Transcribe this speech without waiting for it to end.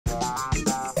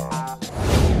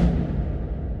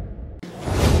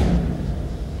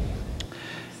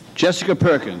Jessica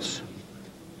Perkins.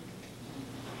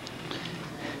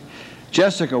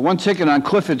 Jessica, one ticket on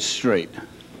Clifford Street.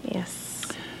 Yes.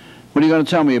 What are you going to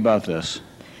tell me about this?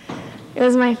 It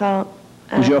was my fault.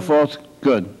 It was your fault?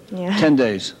 Good. Yeah. 10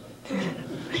 days.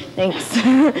 Thanks.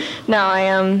 No,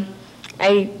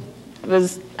 I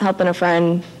was helping a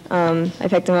friend. I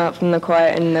picked him up from the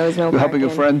court, and there was no You're parking.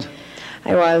 helping a friend?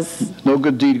 I was. No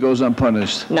good deed goes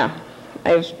unpunished. No.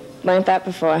 I've learned that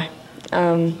before.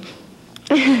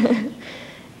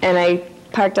 And I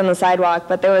parked on the sidewalk,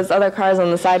 but there was other cars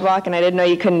on the sidewalk, and I didn't know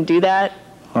you couldn't do that.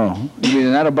 Oh, you mean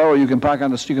in Attleboro you can park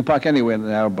you can park anywhere in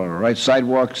Attleboro, right?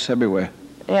 Sidewalks everywhere.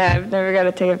 Yeah, I've never got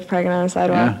a ticket for parking on a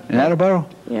sidewalk. Yeah, in Attleboro?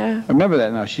 Yeah. I remember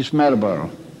that now. She's from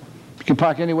Attleboro. You can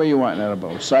park anywhere you want in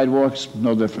Attleboro. Sidewalks,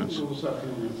 no difference.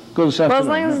 Go this afternoon. Well, as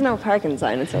long as there's no parking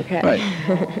sign, it's okay. Right.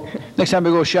 Next time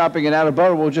we go shopping in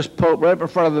Attleboro, we'll just pull right in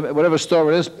front of whatever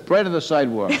store it is, right on the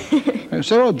sidewalk. And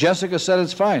say, oh, Jessica said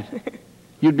it's fine.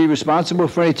 You'd be responsible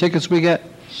for any tickets we get?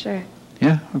 Sure.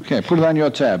 Yeah? Okay. Put it on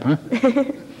your tab, huh?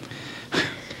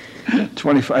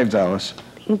 $25.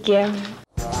 Thank you.